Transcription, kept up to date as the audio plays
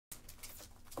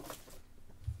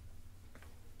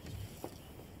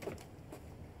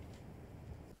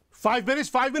5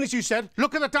 minutes you said.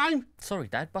 Look at the time. Sorry,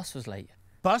 Dad, bus was late.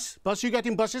 Bus? You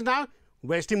getting buses now?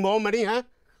 Wasting more money, huh?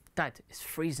 Dad, it's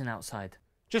freezing outside.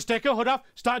 Just take your hood off,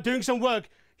 start doing some work.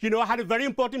 You know I had a very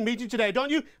important meeting today, don't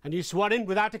you? And you swat in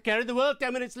without a care in the world,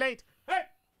 10 minutes late. Hey!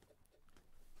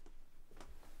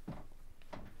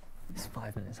 It's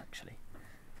 5 minutes, actually.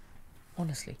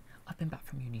 Honestly, I've been back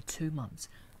from uni 2 months,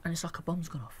 and it's like a bomb's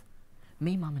gone off.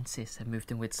 Me, Mum and Sis have moved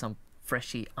in with some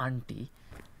freshy auntie,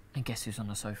 and guess who's on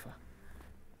the sofa?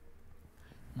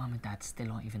 Mum and Dad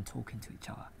still aren't even talking to each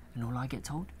other, and all I get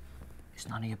told is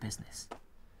none of your business.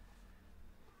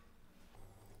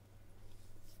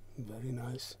 Very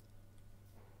nice.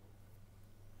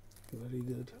 Very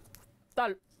good.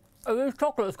 Dad, have these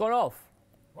chocolates gone off?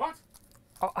 What?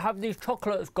 Have these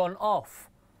chocolates gone off?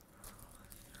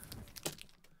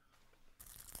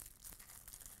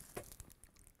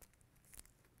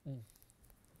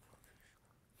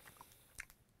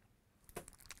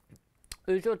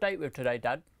 Who's your date with today,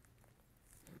 Dad?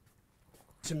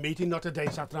 It's a meeting, not a date,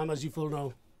 Satram, as you full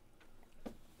know.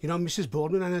 You know, Mrs.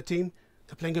 Boardman and her team,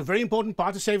 they're playing a very important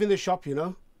part of saving the shop, you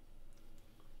know.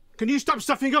 Can you stop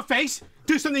stuffing your face?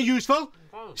 Do something useful.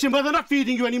 See, mother not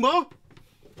feeding you anymore.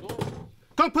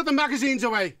 Go and put the magazines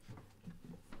away.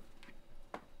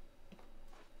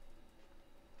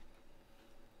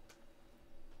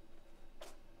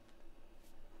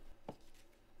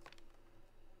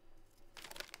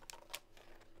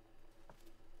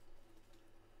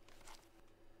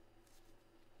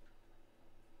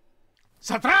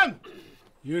 Satram!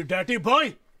 You dirty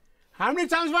boy! How many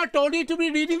times have I told you to be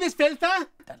reading this filth, huh?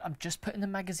 Dad, I'm just putting the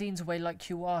magazines away like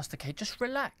you asked, okay? Just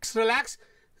relax. Relax?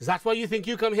 Is that what you think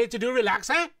you come here to do, relax,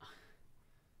 huh?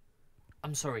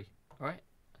 I'm sorry, all right?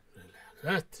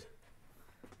 Relax.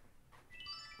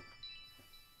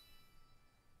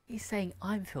 He's saying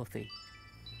I'm filthy.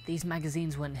 These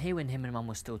magazines weren't here when him and Mum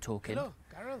were still talking. Hello,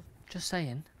 Carol. Just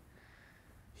saying.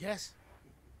 Yes.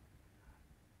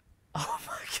 Oh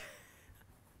my God.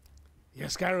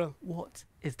 Yes, Carol. What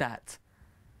is that?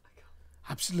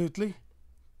 Absolutely.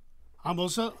 I'm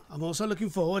also looking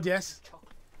forward, yes.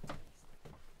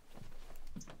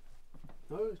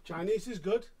 No, Chinese is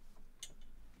good.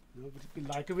 No, but if you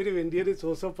like a bit of Indian, it's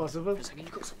also possible.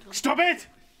 Stop it!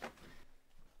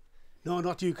 No,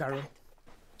 not you, Carol.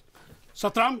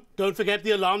 Satram, don't forget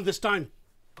the alarm this time.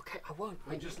 Okay, I won't.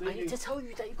 I'm just I leaving. need to tell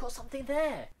you that you've got something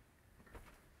there.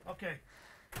 Okay.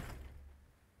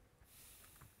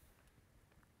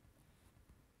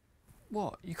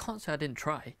 What? You can't say I didn't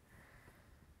try.